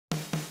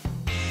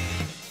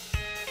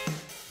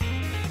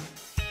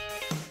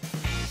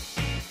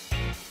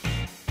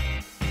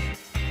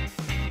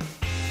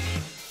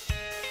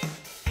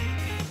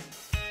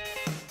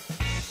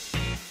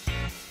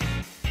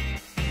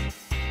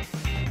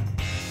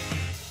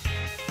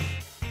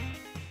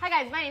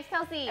guys, my name's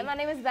Kelsey. And my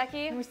name is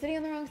Becky. And we're sitting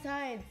on the wrong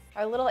sides.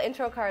 Our little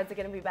intro cards are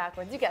going to be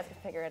backwards. You guys can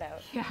figure it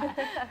out.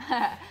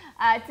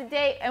 Yeah.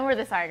 Today, and we're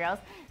the Sorry Girls.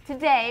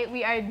 Today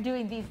we are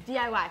doing these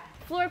DIY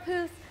floor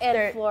poofs.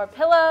 And floor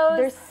pillows.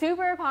 They're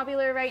super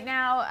popular right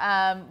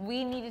now.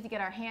 We needed to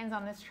get our hands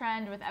on this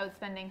trend without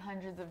spending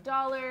hundreds of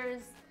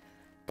dollars.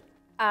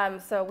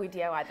 So we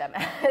DIY'd them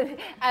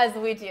as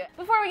we do.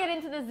 Before we get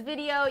into this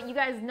video, you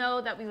guys know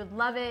that we would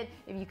love it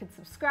if you could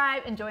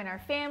subscribe and join our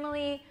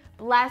family.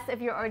 Bless if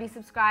you're already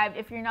subscribed.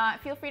 If you're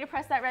not, feel free to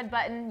press that red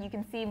button. You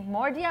can see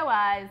more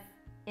DIYs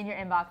in your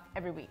inbox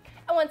every week.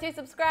 And once you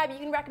subscribe, you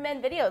can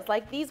recommend videos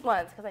like these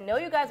ones, because I know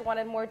you guys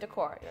wanted more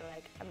decor. You're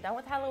like, I'm done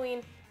with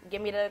Halloween,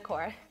 give me the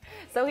decor.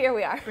 So here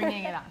we are.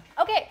 Bringing it on.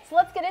 Okay, so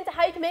let's get into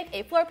how you can make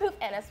a floor poof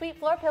and a sweet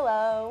floor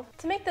pillow.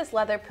 To make this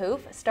leather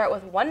poof, start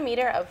with 1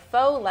 meter of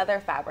faux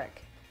leather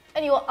fabric.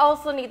 And you will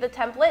also need the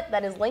template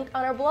that is linked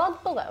on our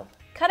blog below.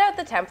 Cut out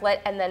the template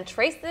and then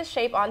trace this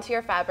shape onto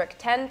your fabric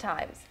 10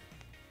 times.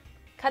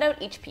 Cut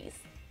out each piece.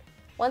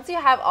 Once you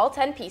have all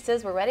 10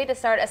 pieces, we're ready to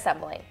start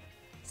assembling.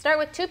 Start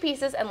with 2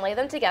 pieces and lay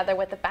them together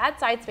with the bad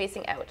sides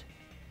facing out.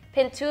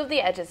 Pin 2 of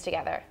the edges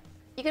together.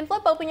 You can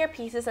flip open your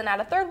pieces and add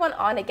a third one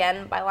on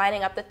again by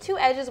lining up the 2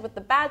 edges with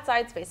the bad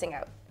sides facing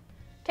out.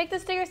 Take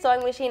this to your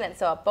sewing machine and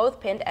sew up both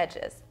pinned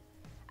edges.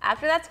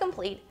 After that's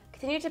complete,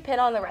 continue to pin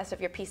on the rest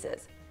of your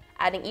pieces,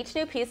 adding each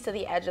new piece to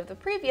the edge of the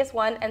previous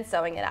one and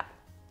sewing it up.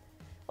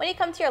 When you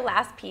come to your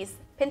last piece,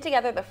 pin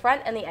together the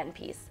front and the end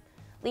piece.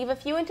 Leave a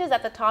few inches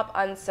at the top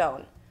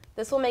unsewn.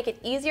 This will make it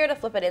easier to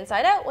flip it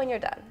inside out when you're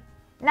done.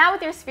 Now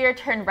with your sphere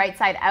turned right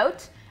side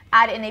out,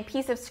 add in a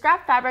piece of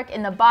scrap fabric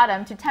in the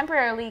bottom to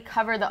temporarily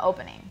cover the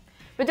opening.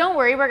 But don't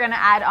worry, we're going to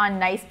add on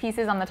nice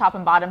pieces on the top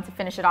and bottom to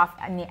finish it off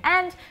in the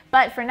end,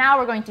 but for now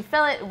we're going to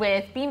fill it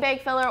with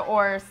beanbag filler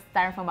or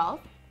styrofoam balls.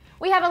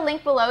 We have a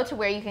link below to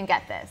where you can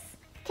get this.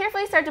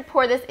 Carefully start to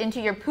pour this into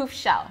your poof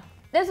shell.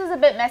 This was a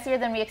bit messier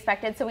than we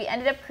expected, so we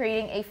ended up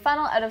creating a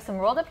funnel out of some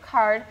rolled up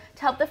card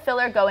to help the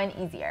filler go in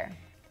easier.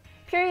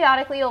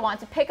 Periodically, you'll want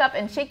to pick up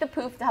and shake the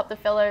poof to help the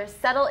filler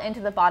settle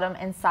into the bottom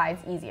and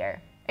sides easier.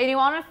 And you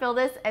want to fill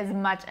this as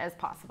much as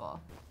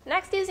possible.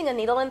 Next, using a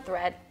needle and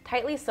thread,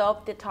 tightly sew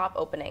up the top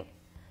opening.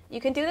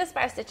 You can do this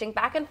by stitching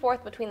back and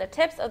forth between the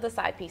tips of the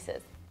side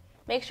pieces.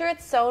 Make sure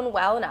it's sewn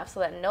well enough so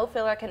that no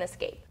filler can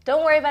escape.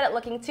 Don't worry about it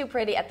looking too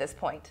pretty at this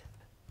point.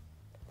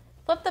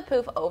 Flip the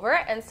poof over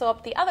and sew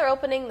up the other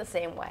opening the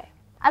same way.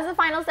 As a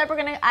final step,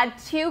 we're going to add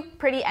 2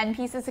 pretty end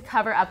pieces to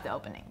cover up the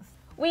openings.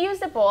 We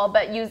used a bowl,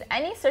 but use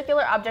any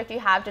circular object you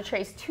have to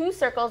trace 2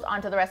 circles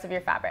onto the rest of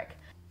your fabric.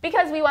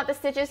 Because we want the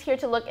stitches here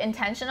to look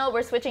intentional,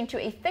 we're switching to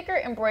a thicker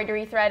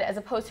embroidery thread as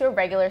opposed to a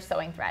regular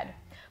sewing thread.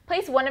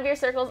 Place one of your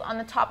circles on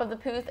the top of the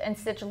poof and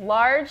stitch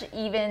large,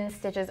 even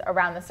stitches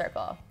around the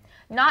circle.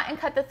 Knot and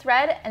cut the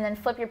thread, and then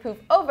flip your poof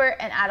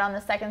over and add on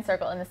the second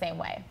circle in the same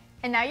way.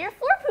 And now your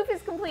floor poof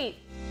is complete!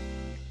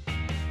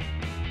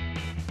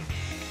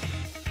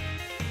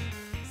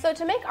 So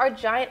to make our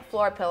giant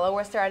floor pillow,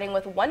 we're starting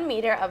with 1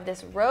 meter of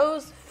this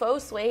rose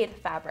faux suede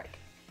fabric.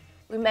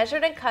 We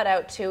measured and cut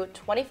out 2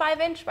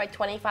 25-inch by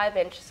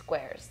 25-inch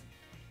squares.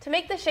 To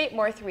make the shape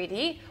more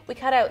 3D, we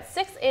cut out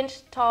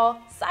 6-inch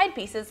tall side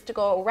pieces to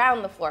go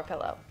around the floor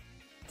pillow.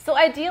 So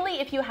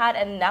ideally, if you had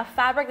enough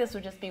fabric, this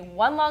would just be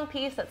one long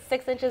piece that's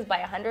 6 inches by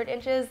 100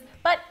 inches,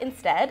 but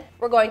instead,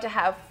 we're going to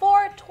have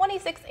 4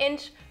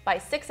 26-inch by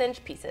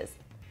 6-inch pieces.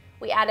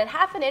 We added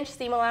 1/2 inch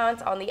seam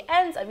allowance on the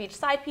ends of each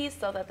side piece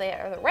so that they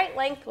are the right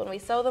length when we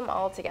sew them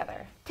all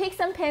together. Take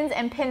some pins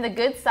and pin the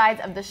good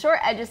sides of the short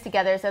edges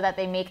together so that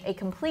they make a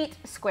complete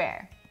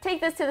square.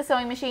 Take this to the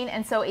sewing machine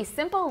and sew a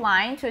simple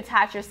line to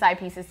attach your side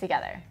pieces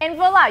together. And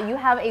voila, you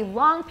have a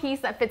long piece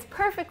that fits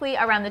perfectly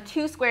around the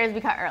 2 squares we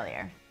cut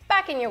earlier.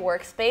 Back in your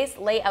workspace,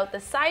 lay out the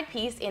side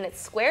piece in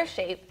its square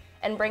shape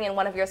and bring in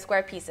one of your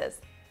square pieces.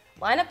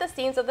 Line up the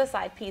seams of the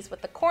side piece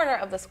with the corner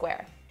of the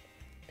square.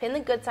 Pin the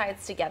good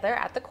sides together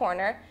at the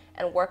corner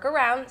and work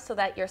around so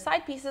that your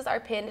side pieces are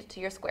pinned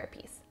to your square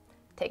piece.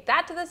 Take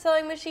that to the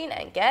sewing machine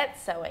and get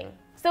sewing.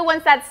 So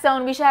once that's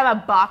sewn, we should have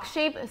a box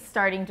shape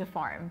starting to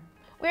form.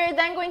 We're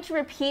then going to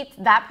repeat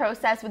that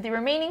process with the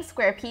remaining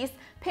square piece,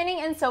 pinning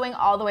and sewing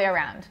all the way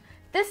around.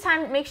 This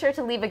time, make sure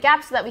to leave a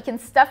gap so that we can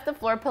stuff the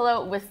floor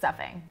pillow with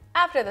stuffing.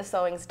 After the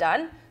sewing's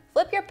done,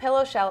 flip your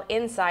pillow shell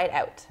inside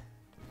out.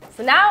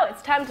 So now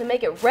it's time to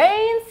make it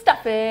rain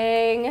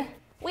stuffing.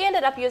 We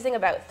ended up using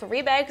about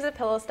 3 bags of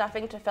pillow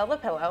stuffing to fill the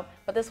pillow,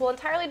 but this will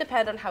entirely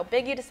depend on how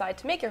big you decide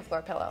to make your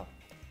floor pillow.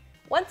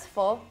 Once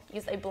full,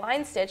 use a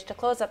blind stitch to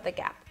close up the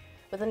gap.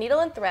 With a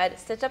needle and thread,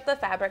 stitch up the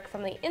fabric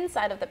from the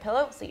inside of the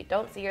pillow so you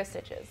don't see your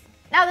stitches.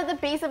 Now that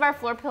the base of our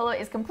floor pillow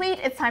is complete,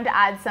 it's time to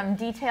add some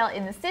detail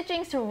in the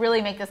stitchings to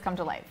really make this come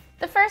to life.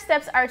 The first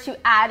steps are to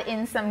add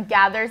in some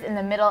gathers in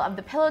the middle of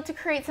the pillow to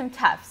create some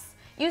tufts.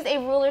 Use a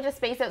ruler to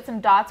space out some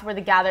dots where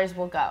the gathers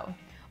will go.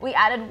 We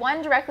added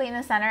 1 directly in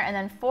the center and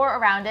then 4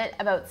 around it,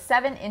 about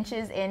 7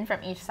 inches in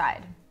from each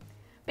side.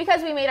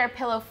 Because we made our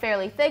pillow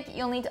fairly thick,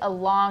 you'll need a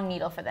long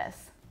needle for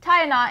this.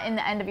 Tie a knot in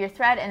the end of your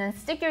thread and then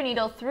stick your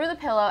needle through the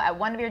pillow at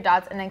one of your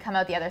dots and then come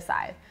out the other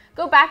side.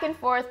 Go back and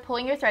forth,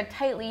 pulling your thread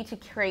tightly to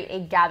create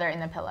a gather in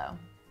the pillow.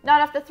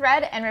 Knot off the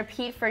thread and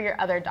repeat for your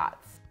other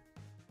dots.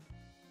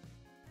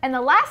 And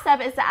the last step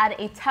is to add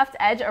a tuft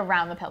edge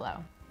around the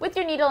pillow. With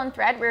your needle and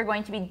thread, we're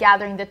going to be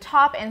gathering the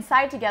top and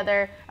side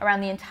together around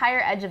the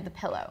entire edge of the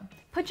pillow.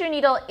 Put your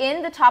needle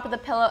in the top of the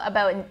pillow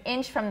about an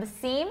inch from the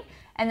seam,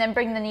 and then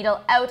bring the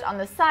needle out on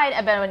the side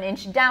about an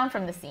inch down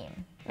from the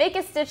seam. Make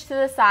a stitch to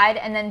the side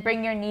and then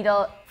bring your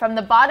needle from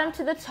the bottom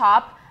to the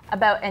top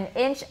about an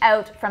inch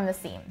out from the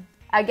seam.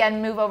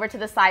 Again, move over to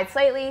the side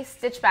slightly,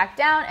 stitch back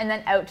down, and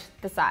then out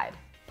the side.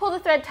 Pull the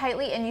thread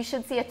tightly and you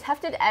should see a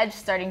tufted edge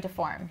starting to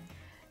form.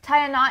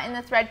 Tie a knot in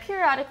the thread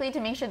periodically to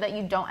make sure that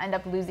you don't end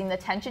up losing the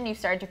tension you've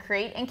started to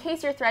create in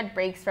case your thread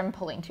breaks from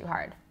pulling too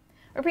hard.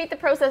 Repeat the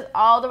process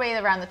all the way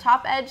around the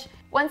top edge.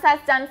 Once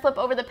that's done, flip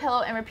over the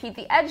pillow and repeat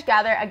the edge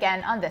gather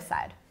again on this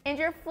side. And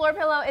your floor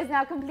pillow is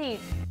now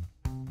complete.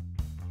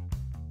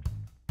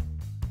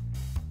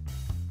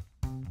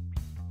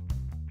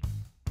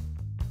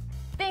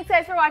 Thanks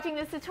guys for watching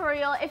this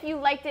tutorial. If you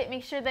liked it,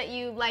 make sure that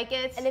you like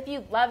it. And if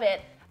you love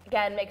it,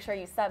 again, make sure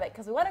you sub it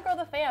because we want to grow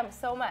the fam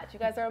so much. You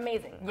guys are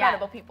amazing,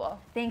 incredible people.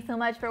 Thanks so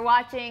much for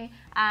watching.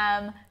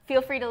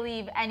 Feel free to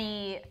leave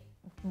any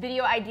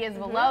video ideas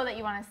below that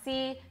you want to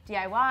see,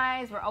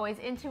 DIYs, we're always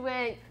into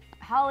it.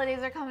 Holidays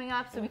are coming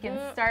up, so we can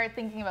start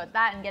thinking about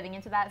that and getting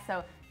into that.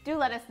 So do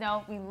let us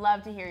know. We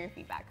love to hear your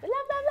feedback. We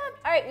love, love, love.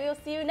 All right, we will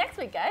see you next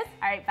week, guys.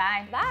 All right,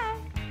 bye.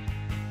 Bye.